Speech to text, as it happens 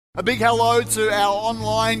A big hello to our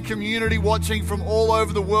online community watching from all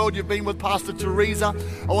over the world. You've been with Pastor Teresa.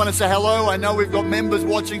 I want to say hello. I know we've got members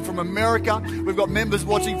watching from America. We've got members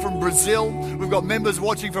watching from Brazil. We've got members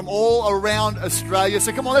watching from all around Australia.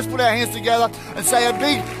 So come on, let's put our hands together and say a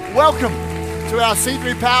big welcome to our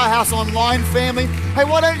C3 Powerhouse online family. Hey,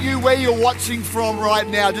 why don't you, where you're watching from right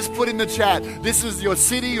now, just put in the chat. This is your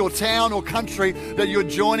city, your town, or country that you're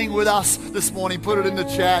joining with us this morning. Put it in the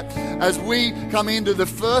chat as we come into the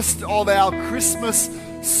first of our Christmas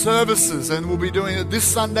services. And we'll be doing it this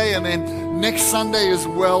Sunday and then next Sunday as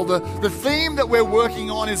well. The theme that we're working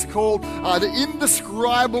on is called the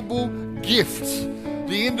indescribable gift.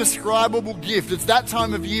 The indescribable gift. It's that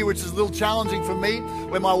time of year which is a little challenging for me,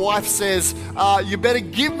 where my wife says, you better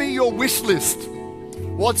give me your wish list.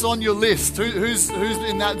 What's on your list? Who's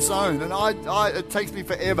in that zone? And it takes me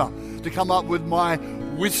forever to come up with my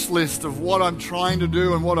wish list of what I'm trying to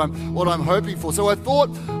do and what I'm hoping for. So I thought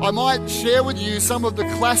I might share with you some of the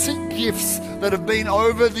classic gifts that have been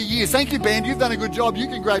over the years. Thank you, band. You've done a good job. You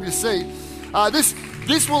can grab your seat.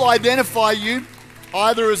 This will identify you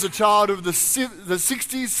either as a child of the 60s,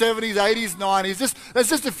 70s, 80s, 90s. There's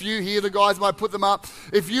just a few here. The guys might put them up.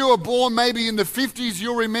 If you were born maybe in the 50s,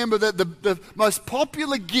 you'll remember that the most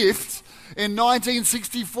popular gift in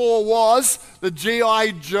 1964 was the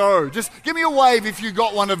G.I. Joe. Just give me a wave if you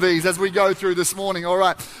got one of these as we go through this morning. All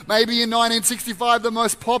right. Maybe in 1965, the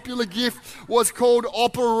most popular gift was called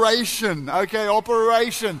Operation. Okay,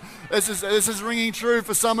 Operation. This is ringing true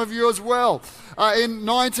for some of you as well. In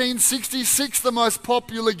 1966, the most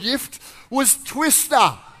popular gift was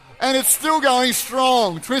Twister. And it's still going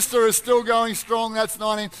strong. Twister is still going strong. That's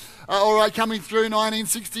all right, coming through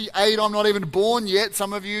 1968. I'm not even born yet.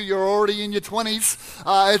 Some of you, you're already in your 20s.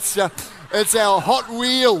 It's our Hot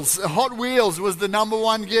Wheels. Hot Wheels was the number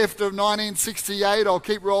one gift of 1968. I'll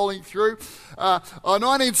keep rolling through.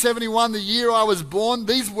 1971, the year I was born,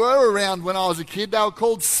 these were around when I was a kid. They were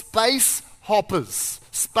called Space Hoppers.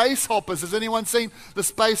 Space Hoppers. Has anyone seen the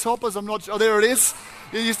Space Hoppers? I'm not sure. Oh, there it is.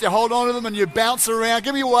 You used to hold on to them and you bounce around.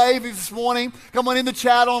 Give me a wave this morning. Come on in the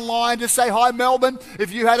chat online. Just say, hi, Melbourne.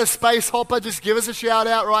 If you had a Space Hopper, just give us a shout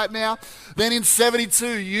out right now. Then in 72,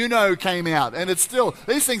 Uno came out. And it's still,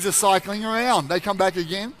 these things are cycling around. They come back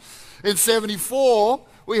again. In 74,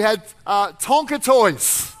 we had Tonka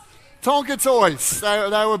toys. Tonka toys.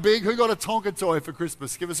 They were big. Who got a Tonka toy for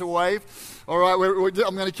Christmas? Give us a wave. All right,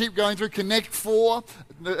 I'm going to keep going through. Connect 4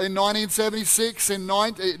 in 1976.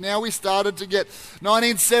 Now we started to get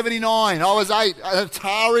 1979. I was 8.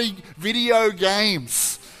 Atari video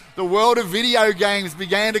games. The world of video games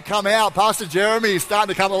began to come out. Pastor Jeremy is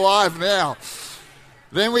starting to come alive now.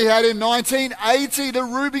 Then we had in 1980 the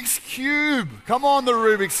Rubik's Cube. Come on, the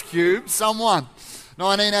Rubik's Cube. Someone.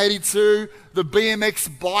 1982, the BMX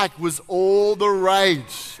bike was all the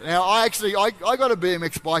rage. Now, I got a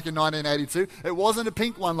BMX bike in 1982. It wasn't a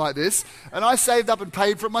pink one like this, and I saved up and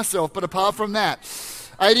paid for it myself, but apart from that,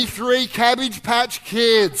 83, Cabbage Patch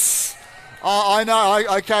Kids. I know,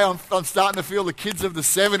 I'm starting to feel the kids of the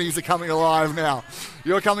 70s are coming alive now.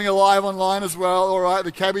 You're coming alive online as well, all right,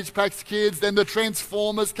 the Cabbage Patch Kids. Then the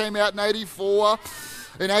Transformers came out in 84.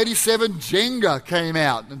 In 87, Jenga came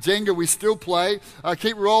out. And Jenga we still play.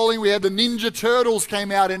 Keep rolling. We had the Ninja Turtles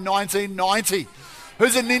came out in 1990.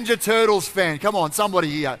 Who's a Ninja Turtles fan? Come on, somebody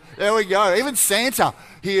here. There we go. Even Santa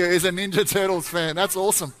here is a Ninja Turtles fan. That's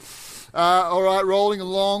awesome. All right, rolling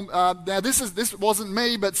along. Now, this wasn't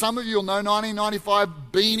me, but some of you will know 1995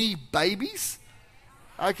 Beanie Babies.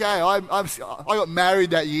 Okay, I got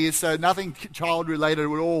married that year, so nothing child-related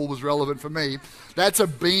at all was relevant for me. That's a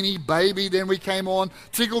Beanie Baby. Then we came on.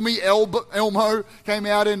 Tickle Me Elmo came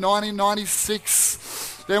out in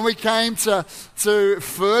 1996. Then we came to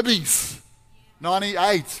Furbies,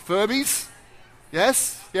 98. Furbies?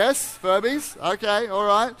 Yes, Furbies. Okay, all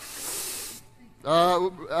right.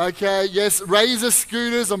 Okay, yes, Razor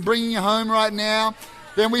scooters. I'm bringing you home right now.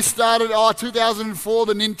 Then we started, 2004,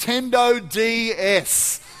 the Nintendo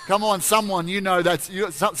DS. Come on, someone, you know that.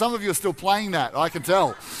 Some of you are still playing that, I can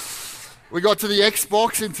tell. We got to the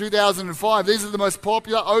Xbox in 2005. These are the most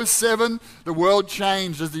popular. 07, the world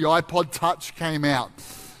changed as the iPod Touch came out.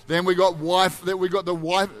 Then we got the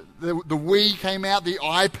Wii came out. The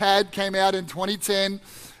iPad came out in 2010.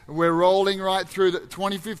 We're rolling right through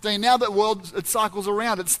 2015. Now that world, it cycles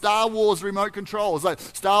around. It's Star Wars remote controls. Like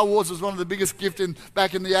Star Wars was one of the biggest gifts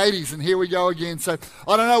back in the 80s, and here we go again. So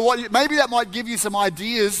I don't know maybe that might give you some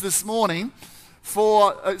ideas this morning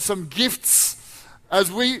for some gifts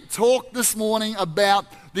as we talk this morning about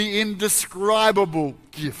the indescribable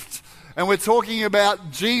gift. And we're talking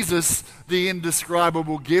about Jesus, the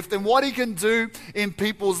indescribable gift, and what he can do in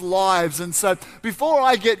people's lives. And so before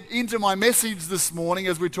I get into my message this morning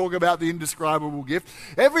as we talk about the indescribable gift,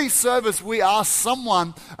 every service we ask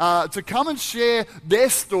someone to come and share their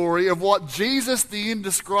story of what Jesus, the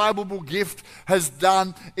indescribable gift, has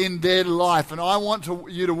done in their life. And I want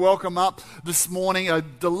you to welcome up this morning a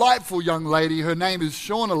delightful young lady. Her name is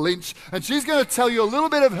Shauna Lynch, and she's going to tell you a little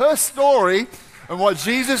bit of her story and what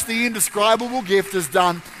Jesus, the indescribable gift, has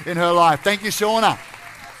done in her life. Thank you, Shauna.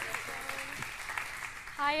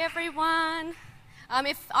 Hi, everyone.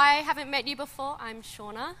 If I haven't met you before, I'm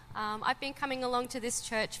Shauna. I've been coming along to this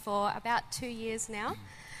church for about 2 years now.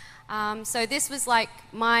 So this was like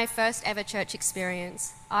my first ever church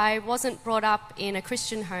experience. I wasn't brought up in a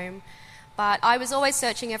Christian home, but I was always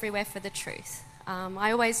searching everywhere for the truth.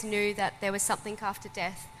 I always knew that there was something after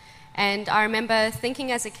death. And I remember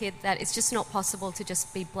thinking as a kid that it's just not possible to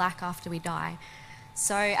just be black after we die.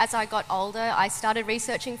 So as I got older, I started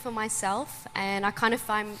researching for myself, and I kind of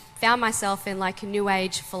found myself in like New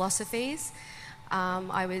Age philosophies.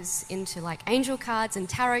 I was into like angel cards and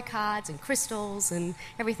tarot cards and crystals and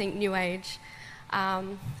everything New Age.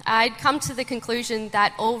 I'd come to the conclusion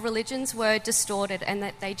that all religions were distorted and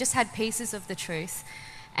that they just had pieces of the truth.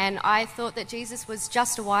 And I thought that Jesus was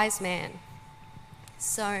just a wise man.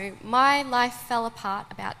 So my life fell apart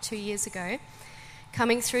about 2 years ago.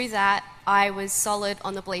 Coming through that, I was solid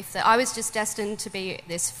on the belief that I was just destined to be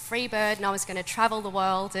this free bird and I was going to travel the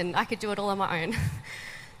world and I could do it all on my own.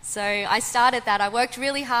 So I started that. I worked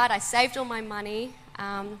really hard. I saved all my money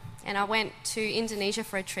and I went to Indonesia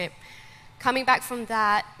for a trip. Coming back from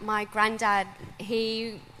that, my granddad,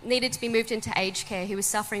 he needed to be moved into aged care. He was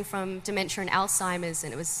suffering from dementia and Alzheimer's,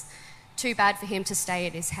 and it was too bad for him to stay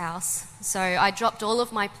at his house. So I dropped all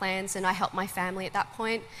of my plans and I helped my family at that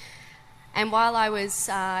point. And while I was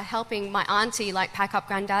helping my auntie like pack up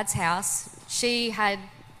Granddad's house, she had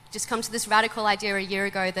just come to this radical idea a year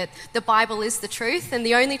ago that the Bible is the truth and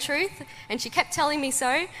the only truth, and she kept telling me so.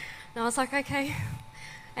 And I was like, okay.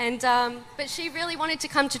 And but she really wanted to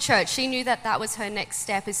come to church. She knew that that was her next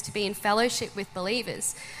step, is to be in fellowship with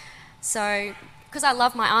believers. So because I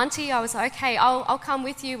love my auntie, I was like, okay, I'll come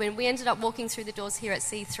with you. And we ended up walking through the doors here at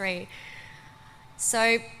C3.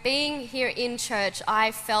 So being here in church,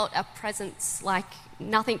 I felt a presence like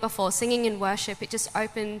nothing before. Singing in worship, it just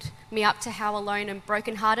opened me up to how alone and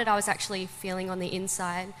brokenhearted I was actually feeling on the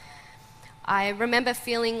inside. I remember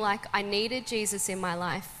feeling like I needed Jesus in my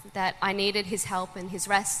life, that I needed his help and his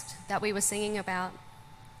rest that we were singing about.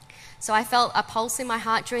 So I felt a pulse in my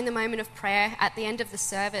heart during the moment of prayer at the end of the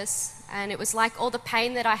service, and it was like all the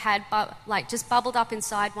pain that I had just bubbled up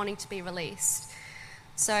inside, wanting to be released.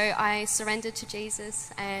 So I surrendered to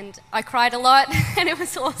Jesus, and I cried a lot, and it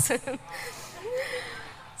was awesome.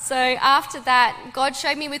 So after that, God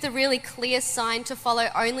showed me with a really clear sign to follow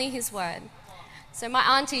only his word. So my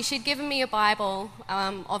auntie, she'd given me a Bible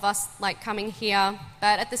of us like coming here,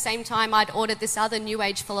 but at the same time I'd ordered this other New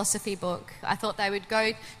Age philosophy book. I thought they would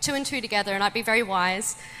go 2 and 2 together and I'd be very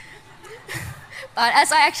wise. But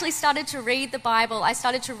as I actually started to read the Bible, I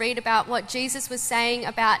started to read about what Jesus was saying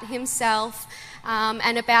about himself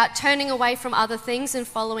and about turning away from other things and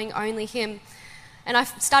following only him. And I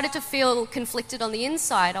started to feel conflicted on the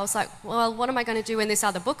inside. I was like, well, what am I going to do when this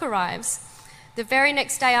other book arrives? The very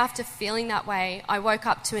next day after feeling that way, I woke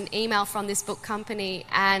up to an email from this book company,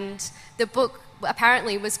 and the book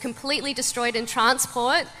apparently was completely destroyed in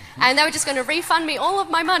transport, and they were just going to refund me all of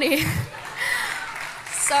my money.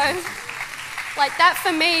 So, like that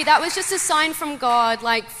for me, that was just a sign from God,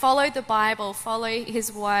 like follow the Bible, follow his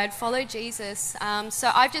word, follow Jesus.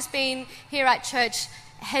 So I've just been here at church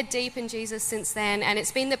head deep in Jesus since then, and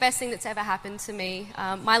it's been the best thing that's ever happened to me.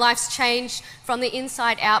 My life's changed from the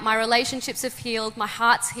inside out. My relationships have healed, my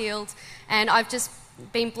heart's healed, and I've just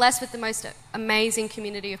been blessed with the most amazing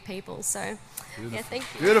community of people. So, beautiful. Yeah, thank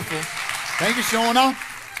you. Beautiful. Thank you, Shauna.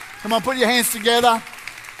 Come on, put your hands together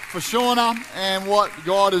for Shauna and what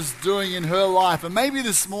God is doing in her life. And maybe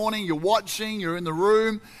this morning you're watching, you're in the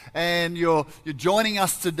room, and you're joining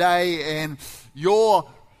us today, and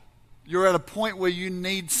you're at a point where you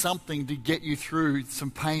need something to get you through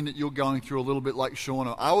some pain that you're going through, a little bit like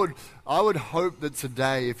Shauna. I would hope that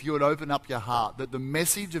today, if you would open up your heart, that the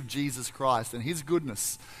message of Jesus Christ and his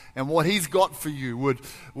goodness and what he's got for you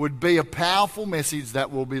would be a powerful message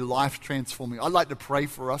that will be life transforming. I'd like to pray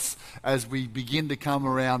for us as we begin to come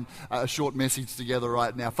around a short message together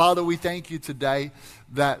right now. Father, we thank you today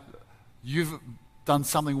that you've done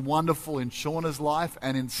something wonderful in Shauna's life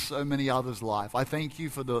and in so many others' life. I thank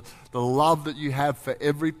you for the love that you have for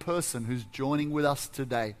every person who's joining with us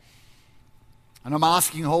today. And I'm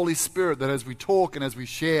asking Holy Spirit that as we talk and as we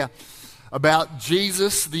share about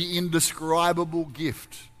Jesus, the indescribable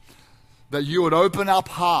gift, that you would open up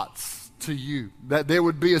hearts to you, that there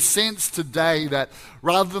would be a sense today that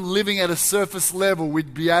rather than living at a surface level,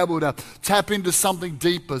 we'd be able to tap into something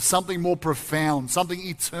deeper, something more profound, something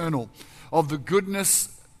eternal of the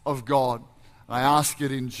goodness of God. I ask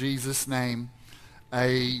it in Jesus' name.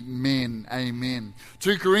 Amen. Amen.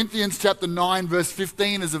 2 Corinthians chapter 9 verse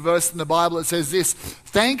 15 is a verse in the Bible that says this: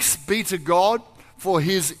 "Thanks be to God for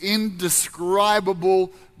his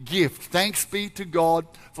indescribable gift." Thanks be to God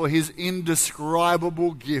for his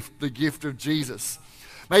indescribable gift, the gift of Jesus.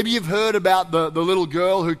 Maybe you've heard about the little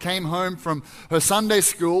girl who came home from her Sunday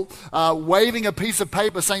school waving a piece of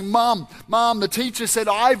paper saying, Mom, the teacher said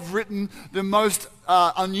I've written the most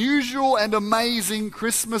unusual and amazing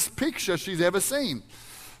Christmas picture she's ever seen.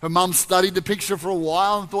 Her mum studied the picture for a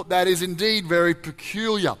while and thought that is indeed very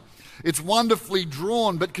peculiar. It's wonderfully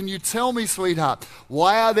drawn, but can you tell me, sweetheart,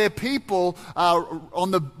 why are there people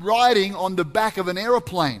riding on the back of an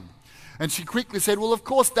aeroplane? And she quickly said, well, of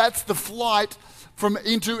course, that's the flight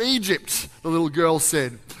into Egypt, the little girl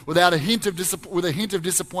said, with a hint of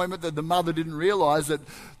disappointment that the mother didn't realize that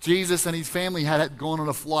Jesus and his family had gone on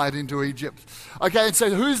a flight into Egypt. Okay, and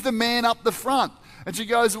so who's the man up the front? And she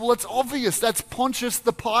goes, well, it's obvious. That's Pontius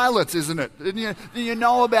the Pilate, isn't it? Didn't you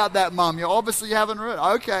know about that, Mum? You obviously haven't read.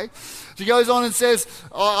 Okay. She goes on and says,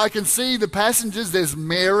 I can see the passengers. There's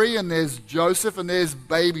Mary and there's Joseph and there's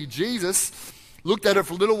baby Jesus. Looked at it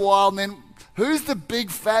for a little while and then, who's the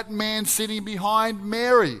big fat man sitting behind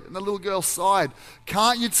Mary? And the little girl sighed.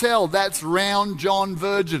 Can't you tell? That's round John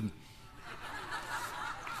Virgin.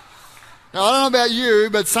 Now, I don't know about you,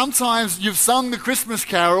 but sometimes you've sung the Christmas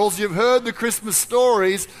carols, you've heard the Christmas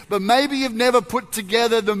stories, but maybe you've never put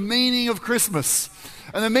together the meaning of Christmas.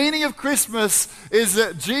 And the meaning of Christmas is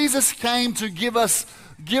that Jesus came to give us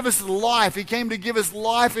life. He came to give us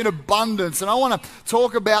life in abundance. And I want to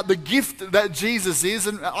talk about the gift that Jesus is.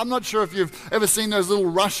 And I'm not sure if you've ever seen those little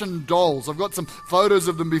Russian dolls. I've got some photos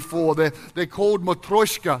of them before. They're called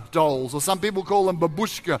Matryoshka dolls, or some people call them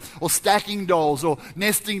babushka, or stacking dolls, or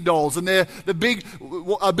nesting dolls. And they're a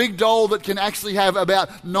big doll that can actually have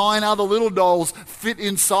about 9 other little dolls fit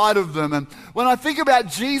inside of them. And when I think about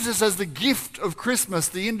Jesus as the gift of Christmas,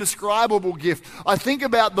 the indescribable gift, I think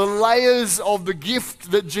about the layers of the gift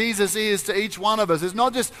that Jesus is to each one of us. It's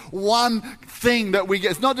not just one thing that we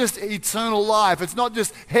get. It's not just eternal life. It's not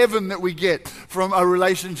just heaven that we get from a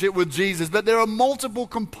relationship with Jesus. But there are multiple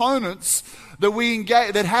components that we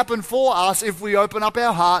engage, that happen for us if we open up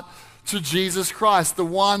our heart to Jesus Christ, the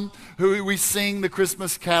one who we sing the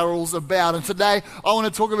Christmas carols about. And today I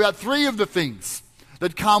want to talk about 3 of the things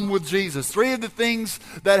that come with Jesus. 3 of the things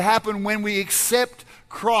that happen when we accept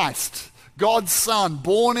Christ, God's Son,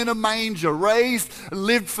 born in a manger, raised,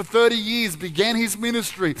 lived for 30 years, began his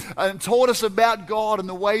ministry, and taught us about God and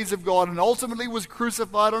the ways of God, and ultimately was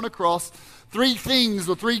crucified on a cross. 3 things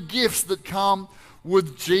or 3 gifts that come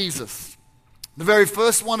with Jesus. The very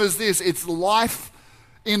first one is this: it's life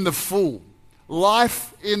in the full.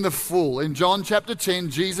 Life in the full. In John chapter 10,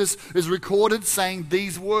 Jesus is recorded saying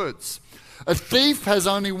these words: a thief has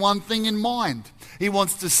only one thing in mind. He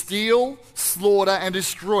wants to steal, slaughter, and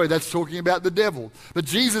destroy. That's talking about the devil. But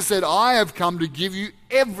Jesus said, I have come to give you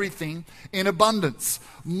everything in abundance,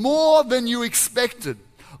 more than you expected.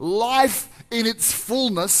 Life in its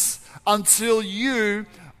fullness until you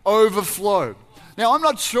overflow. Now, I'm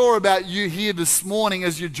not sure about you here this morning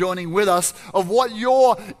as you're joining with us of what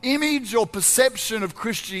your image or perception of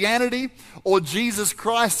Christianity or Jesus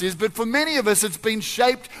Christ is, but for many of us it's been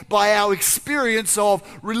shaped by our experience of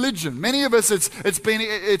religion. Many of us it's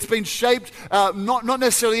been shaped not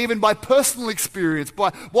necessarily even by personal experience, by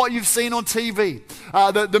what you've seen on TV,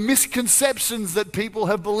 the misconceptions that people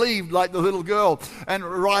have believed, like the little girl and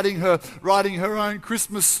writing her own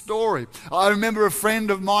Christmas story. I remember a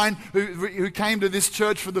friend of mine who came to this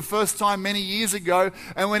church for the first time many years ago,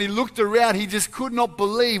 and when he looked around, he just could not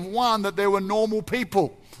believe, one, that there were normal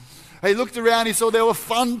people. He looked around, he saw there were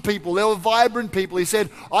fun people, there were vibrant people. He said,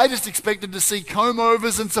 I just expected to see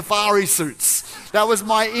comb-overs and safari suits. That was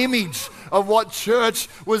my image of what church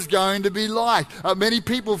was going to be like. Many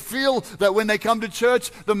people feel that when they come to church,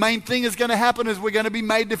 the main thing is going to happen is we're going to be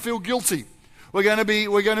made to feel guilty. We're going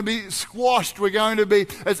to be squashed.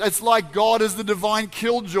 It's like God is the divine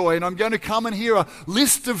killjoy, and I'm going to come and hear a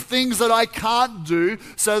list of things that I can't do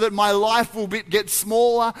so that my life will get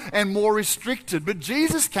smaller and more restricted. But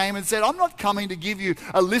Jesus came and said, I'm not coming to give you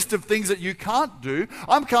a list of things that you can't do.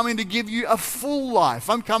 I'm coming to give you a full life.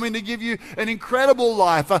 I'm coming to give you an incredible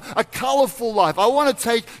life, a colorful life. I want to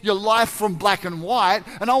take your life from black and white,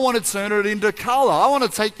 and I want to turn it into color. I want to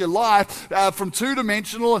take your life from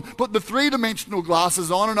two-dimensional and put the three-dimensional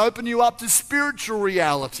glasses on and open you up to spiritual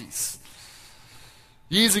realities.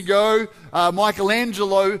 Years ago,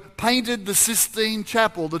 Michelangelo painted the Sistine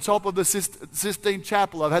Chapel, the top of the Sistine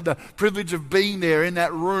Chapel. I've had the privilege of being there in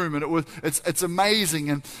that room, and it's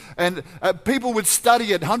amazing. And people would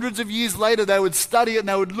study it. Hundreds of years later, they would study it and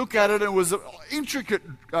they would look at it, and it was intricate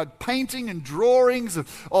painting and drawings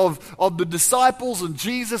of the disciples and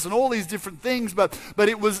Jesus and all these different things. But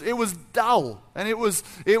it was dull, and it was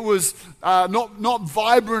not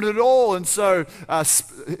vibrant at all. And so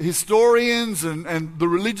historians and the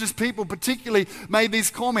religious people particularly made these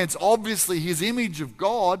comments. Obviously, his image of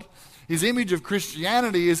God, his image of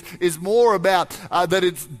Christianity is more about that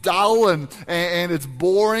it's dull and it's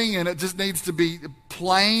boring and it just needs to be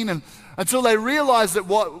plain. And until they realized that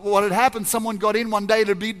what had happened, someone got in one day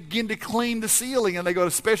to begin to clean the ceiling, and they got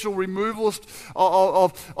a special removalist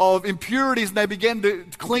of impurities, and they began to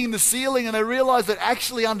clean the ceiling, and they realized that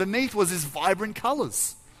actually underneath was this vibrant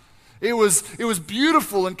colors. It was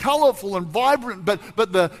beautiful and colorful and vibrant, but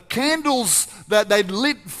the candles that they'd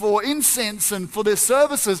lit for incense and for their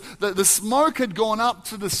services, the smoke had gone up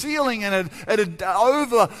to the ceiling, and it had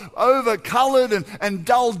over-colored and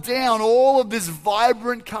dulled down all of this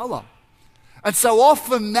vibrant color. And so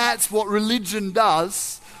often that's what religion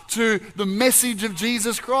does to the message of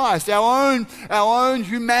Jesus Christ. Our own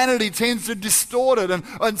humanity tends to distort it,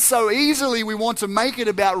 and so easily we want to make it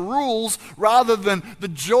about rules rather than the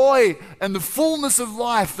joy and the fullness of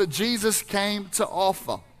life that Jesus came to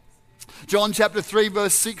offer. John chapter 3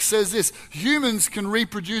 verse 6 says this: humans can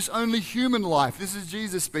reproduce only human life. This is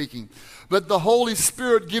Jesus speaking. But the Holy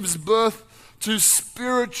Spirit gives birth to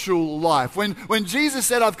spiritual life. When Jesus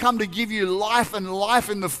said, I've come to give you life and life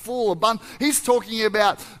in the full abundance, he's talking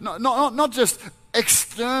about not just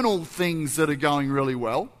external things that are going really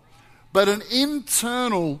well, but an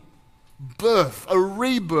internal birth, a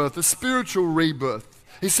rebirth, a spiritual rebirth.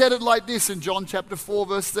 He said it like this in John chapter 4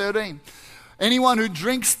 verse 13. Anyone who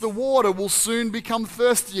drinks the water will soon become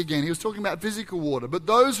thirsty again. He was talking about physical water. But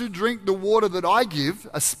those who drink the water that I give,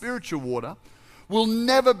 a spiritual water, will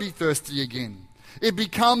never be thirsty again. It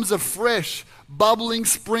becomes a fresh, bubbling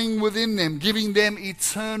spring within them, giving them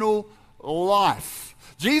eternal life.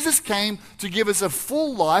 Jesus came to give us a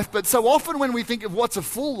full life, but so often when we think of what's a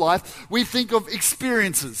full life, we think of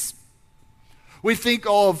experiences. We think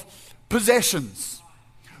of possessions.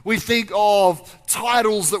 We think of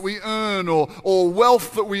titles that we earn, or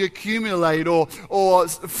wealth that we accumulate, or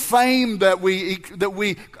fame that we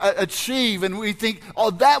achieve, and we think, oh,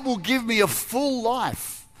 that will give me a full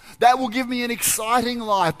life. That will give me an exciting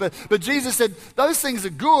life. But Jesus said, those things are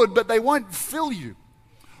good, but they won't fill you.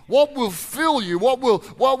 What will fill you, what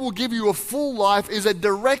will give you a full life is a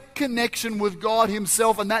direct connection with God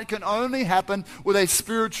Himself, and that can only happen with a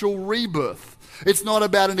spiritual rebirth. It's not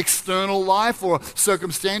about an external life or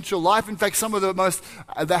circumstantial life. In fact, some of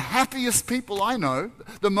the happiest people I know,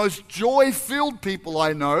 the most joy-filled people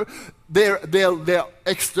I know, their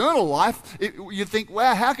external life, you think,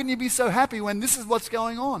 wow, how can you be so happy when this is what's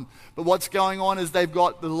going on? But what's going on is they've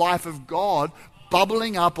got the life of God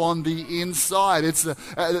bubbling up on the inside.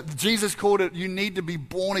 Jesus called it, you need to be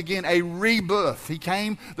born again, a rebirth. He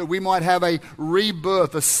came that we might have a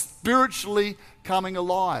rebirth, a spiritually coming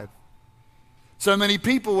alive. So many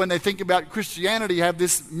people, when they think about Christianity, have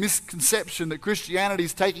this misconception that Christianity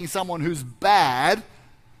is taking someone who's bad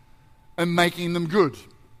and making them good.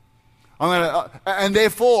 And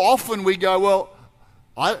therefore, often we go, well,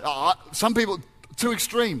 some people, two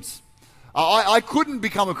extremes. I couldn't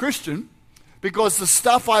become a Christian because the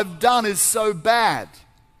stuff I've done is so bad.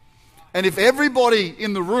 And if everybody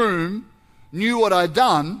in the room knew what I'd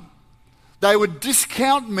done, they would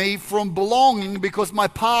discount me from belonging because my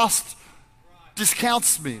past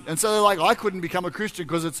discounts me. And so they're like, I couldn't become a Christian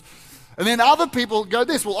because it's... And then other people go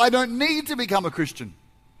this, well, I don't need to become a Christian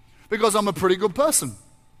because I'm a pretty good person.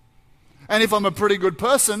 And if I'm a pretty good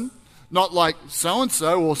person, not like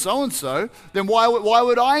so-and-so or so-and-so, then why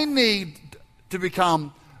would I need to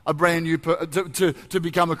become a brand new... to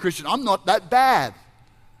become a Christian? I'm not that bad.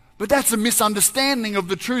 But that's a misunderstanding of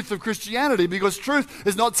the truth of Christianity, because truth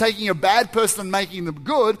is not taking a bad person and making them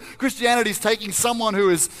good. Christianity is taking someone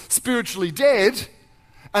who is spiritually dead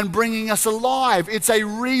and bringing us alive. It's a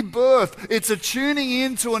rebirth. It's a tuning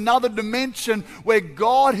into another dimension where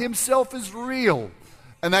God himself is real.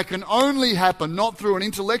 And that can only happen not through an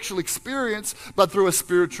intellectual experience, but through a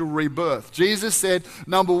spiritual rebirth. Jesus said,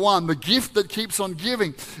 number one, the gift that keeps on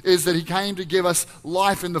giving is that he came to give us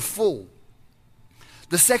life in the full.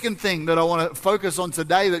 The second thing that I want to focus on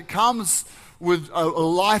today that comes with a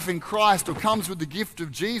life in Christ, or comes with the gift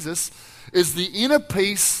of Jesus, is the inner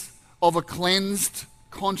peace of a cleansed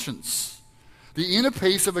conscience. The inner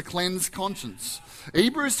peace of a cleansed conscience.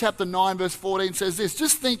 Hebrews chapter 9 verse 14 says this,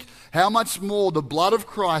 just think how much more the blood of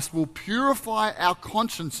Christ will purify our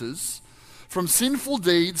consciences from sinful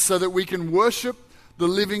deeds so that we can worship the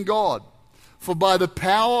living God. For by the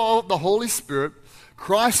power of the Holy Spirit,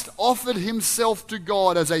 Christ offered himself to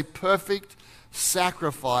God as a perfect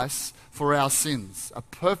sacrifice for our sins. A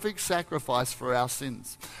perfect sacrifice for our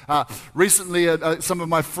sins. Recently, some of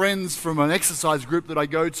my friends from an exercise group that I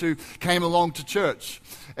go to came along to church.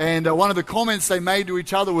 And one of the comments they made to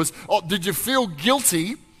each other was, oh, did you feel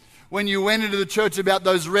guilty when you went into the church about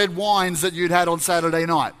those red wines that you'd had on Saturday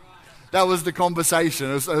night? That was the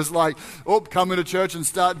conversation. It was like, oh, come into church and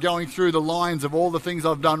start going through the lines of all the things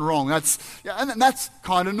I've done wrong. And that's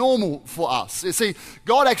kind of normal for us. You see,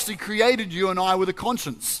 God actually created you and I with a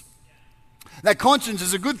conscience. That conscience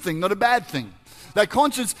is a good thing, not a bad thing. That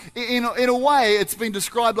conscience, in a way, it's been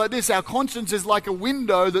described like this. Our conscience is like a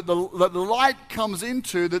window that the light comes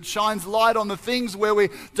into, that shines light on the things where we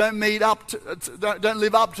don't live up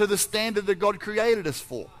to the standard that God created us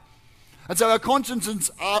for. And so our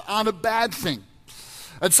consciences aren't a bad thing.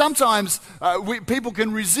 And sometimes people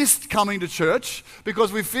can resist coming to church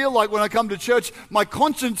because we feel like when I come to church, my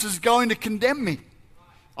conscience is going to condemn me.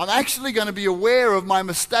 I'm actually going to be aware of my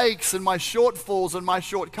mistakes and my shortfalls and my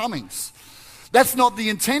shortcomings. That's not the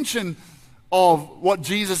intention of what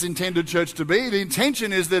Jesus intended church to be. The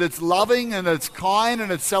intention is that it's loving and it's kind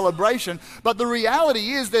and it's celebration. But the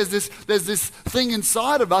reality is there's this thing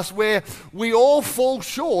inside of us where we all fall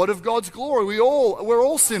short of God's glory. We're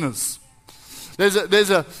all sinners. There's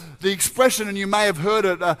the expression, and you may have heard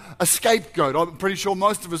it, a scapegoat. I'm pretty sure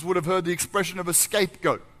most of us would have heard the expression of a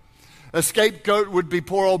scapegoat. A scapegoat would be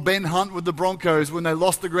poor old Ben Hunt with the Broncos when they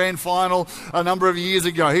lost the grand final a number of years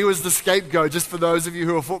ago. He was the scapegoat, just for those of you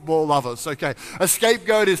who are football lovers. Okay, a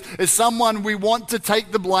scapegoat is someone we want to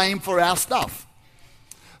take the blame for our stuff.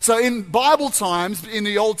 So in Bible times, in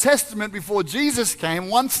the Old Testament, before Jesus came,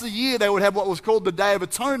 once a year they would have what was called the Day of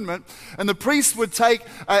Atonement, and the priests would take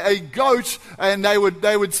a goat, and they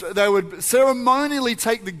would ceremonially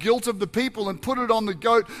take the guilt of the people and put it on the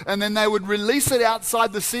goat, and then they would release it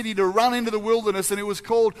outside the city to run into the wilderness, and it was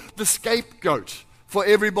called the scapegoat for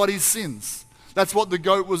everybody's sins. That's what the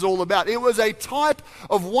goat was all about. It was a type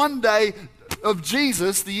of one day of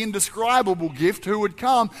Jesus, the indescribable gift, who would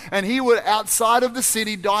come and he would, outside of the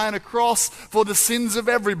city, die on a cross for the sins of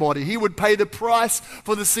everybody. He would pay the price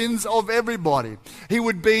for the sins of everybody. He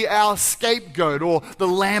would be our scapegoat, or the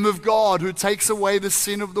Lamb of God who takes away the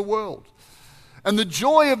sin of the world. And the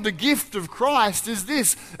joy of the gift of Christ is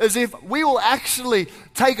this, as if we will actually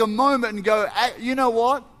take a moment and go, you know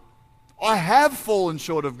what? I have fallen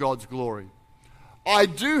short of God's glory. I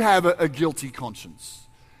do have a guilty conscience.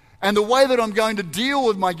 And the way that I'm going to deal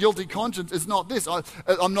with my guilty conscience is not this.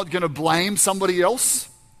 I'm not going to blame somebody else.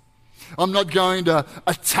 I'm not going to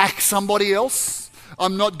attack somebody else.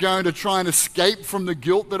 I'm not going to try and escape from the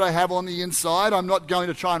guilt that I have on the inside. I'm not going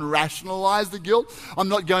to try and rationalize the guilt. I'm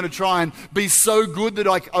not going to try and be so good that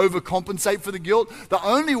I overcompensate for the guilt. The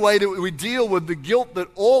only way that we deal with the guilt that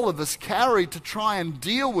all of us carry to try and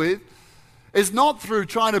deal with is not through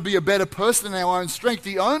trying to be a better person in our own strength.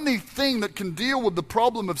 The only thing that can deal with the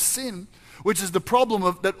problem of sin, which is the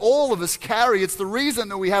problem that all of us carry, it's the reason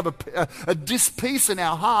that we have a dis-peace in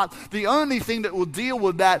our heart. The only thing that will deal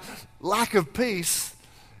with that lack of peace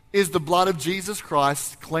is the blood of Jesus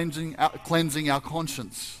Christ cleansing our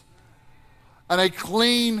conscience. And a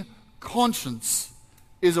clean conscience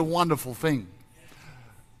is a wonderful thing.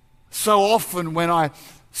 So often when I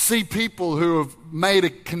see people who have made a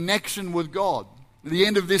connection with God, at the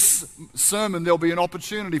end of this sermon, there'll be an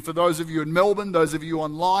opportunity for those of you in Melbourne, those of you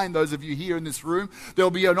online, those of you here in this room, there'll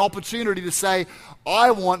be an opportunity to say,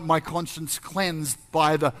 I want my conscience cleansed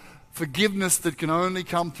by the forgiveness that can only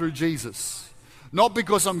come through Jesus. Not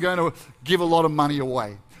because I'm going to give a lot of money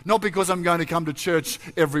away. Not because I'm going to come to church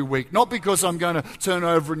every week. Not because I'm going to turn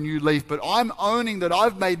over a new leaf. But I'm owning that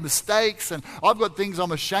I've made mistakes, and I've got things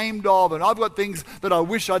I'm ashamed of, and I've got things that I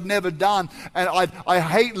wish I'd never done. And I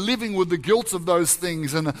hate living with the guilt of those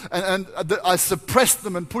things. And I suppress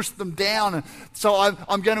them and push them down. And so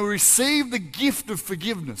I'm going to receive the gift of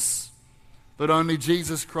forgiveness. that only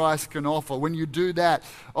Jesus Christ can offer. When you do that,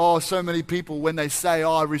 so many people, when they say,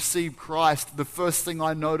 I received Christ, the first thing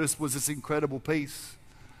I noticed was this incredible peace.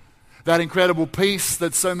 That incredible peace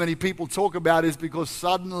that so many people talk about is because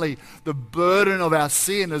suddenly the burden of our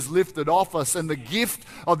sin is lifted off us, and the gift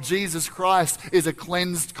of Jesus Christ is a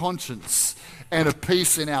cleansed conscience and a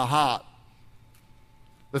peace in our heart.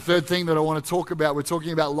 The third thing that I want to talk about, we're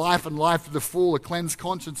talking about life and life to the full, a cleansed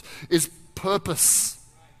conscience, is purpose.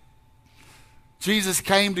 Jesus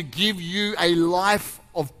came to give you a life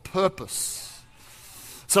of purpose.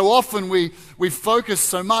 So often we focus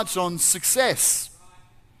so much on success,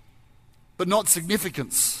 but not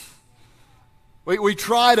significance. We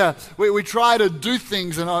try to do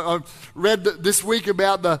things, and I read this week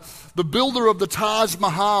about the builder of the Taj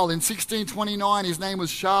Mahal in 1629. His name was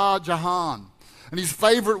Shah Jahan. And his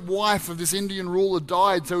favorite wife of this Indian ruler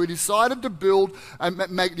died, so he decided to build,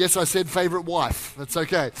 yes, I said favorite wife, that's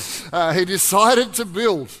okay. He decided to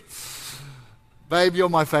build, babe, you're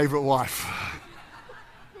my favorite wife.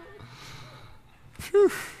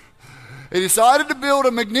 Phew. He decided to build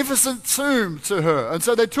a magnificent tomb to her. And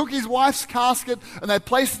so they took his wife's casket and they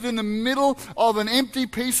placed it in the middle of an empty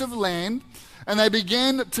piece of land. And they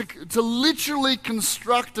began to literally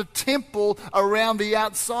construct a temple around the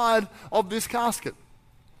outside of this casket.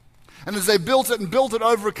 And as they built it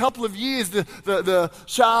over a couple of years, the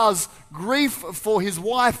Shah's grief for his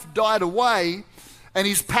wife died away, and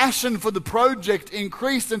his passion for the project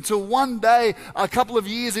increased until one day, a couple of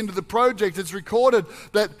years into the project, it's recorded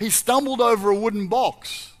that he stumbled over a wooden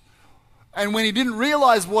box. And when he didn't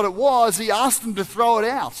realize what it was, he asked them to throw it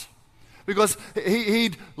out, because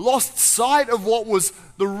he'd lost sight of what was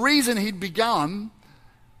the reason he'd begun,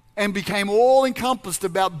 and became all encompassed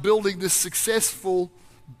about building this successful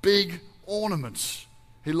big ornament.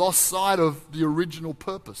 He lost sight of the original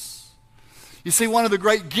purpose. You see, one of the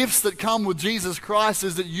great gifts that come with Jesus Christ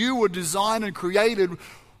is that you were designed and created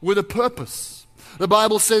with a purpose. The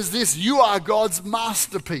Bible says this: you are God's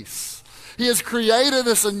masterpiece. He has created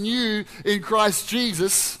us anew in Christ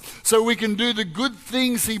Jesus so we can do the good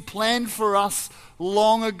things He planned for us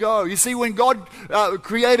long ago. You see, when God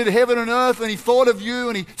created heaven and earth, and He thought of you,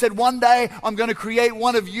 and He said, one day I'm going to create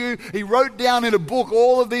one of you, He wrote down in a book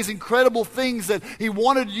all of these incredible things that He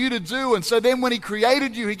wanted you to do. And so then when He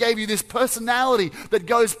created you, He gave you this personality that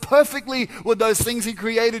goes perfectly with those things He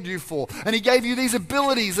created you for. And He gave you these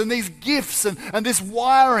abilities and these gifts and this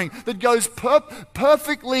wiring that goes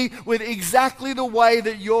perfectly with exactly the way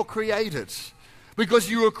that you're created, because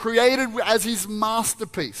you were created as His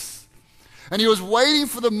masterpiece. And He was waiting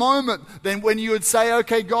for the moment then when you would say,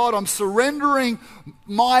 okay, God, I'm surrendering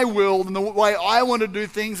my will and the way I want to do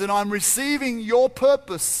things, and I'm receiving your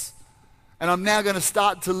purpose, and I'm now going to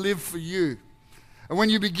start to live for you. And when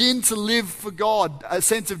you begin to live for God, a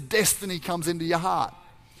sense of destiny comes into your heart.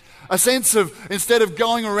 A sense of, instead of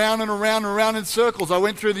going around and around and around in circles. I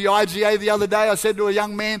went through the IGA the other day. I said to a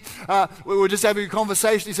young man, we were just having a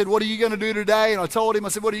conversation. He said, what are you going to do today? And I told him, I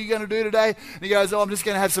said, what are you going to do today? And he goes, I'm just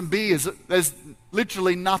going to have some beers. There's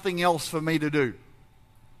literally nothing else for me to do.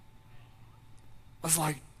 I was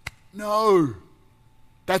like, no,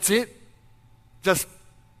 that's it? Just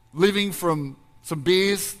living from some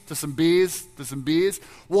beers to some beers to some beers?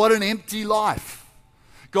 What an empty life.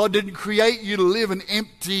 God didn't create you to live an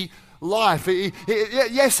empty life.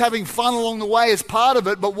 Yes, having fun along the way is part of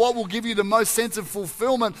it, but what will give you the most sense of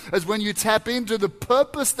fulfillment is when you tap into the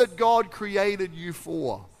purpose that God created you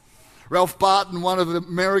for. Ralph Barton, one of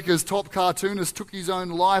America's top cartoonists, took his own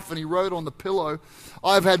life, and he wrote on the pillow,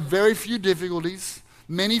 I've had very few difficulties,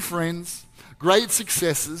 many friends, great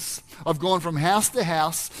successes. I've gone from house to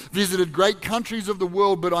house, visited great countries of the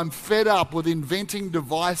world, but I'm fed up with inventing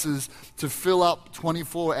devices to fill up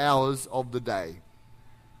 24 hours of the day.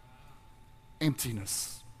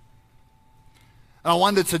 Emptiness. And I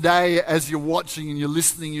wonder today, as you're watching and you're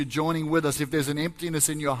listening, you're joining with us, if there's an emptiness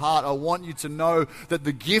in your heart, I want you to know that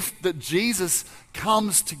the gift that Jesus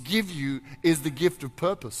comes to give you is the gift of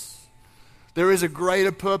purpose. There is a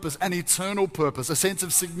greater purpose, an eternal purpose, a sense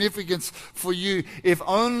of significance for you if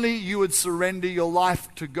only you would surrender your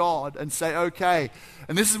life to God and say, okay.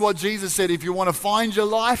 And this is what Jesus said, if you want to find your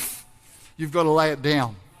life, you've got to lay it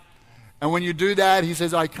down. And when you do that, He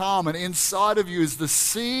says, I come, and inside of you is the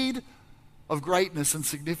seed of greatness and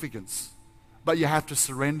significance. But you have to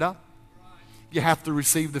surrender. You have to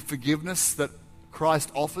receive the forgiveness that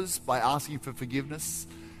Christ offers by asking for forgiveness.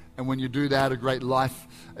 And when you do that, a great life,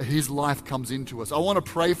 His life comes into us. I want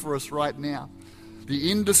to pray for us right now.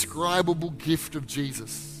 The indescribable gift of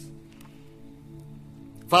Jesus.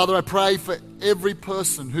 Father, I pray for every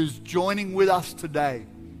person who's joining with us today,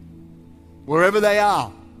 wherever they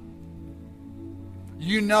are.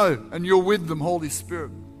 You know, and you're with them, Holy Spirit.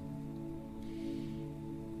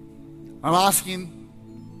 I'm asking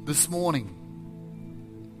this morning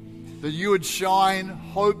that you would shine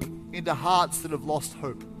hope into hearts that have lost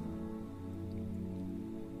hope.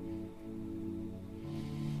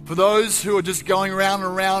 For those who are just going around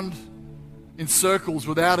and around in circles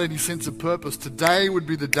without any sense of purpose, today would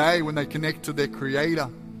be the day when they connect to their Creator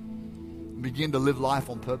and begin to live life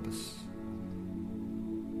on purpose.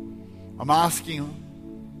 I'm asking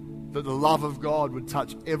that the love of God would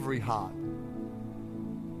touch every heart.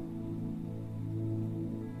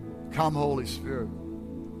 Come, Holy Spirit.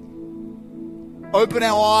 Open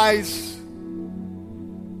our eyes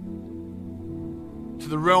to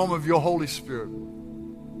the realm of your Holy Spirit,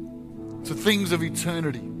 to things of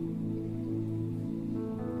eternity.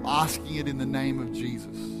 I'm asking it in the name of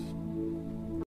Jesus.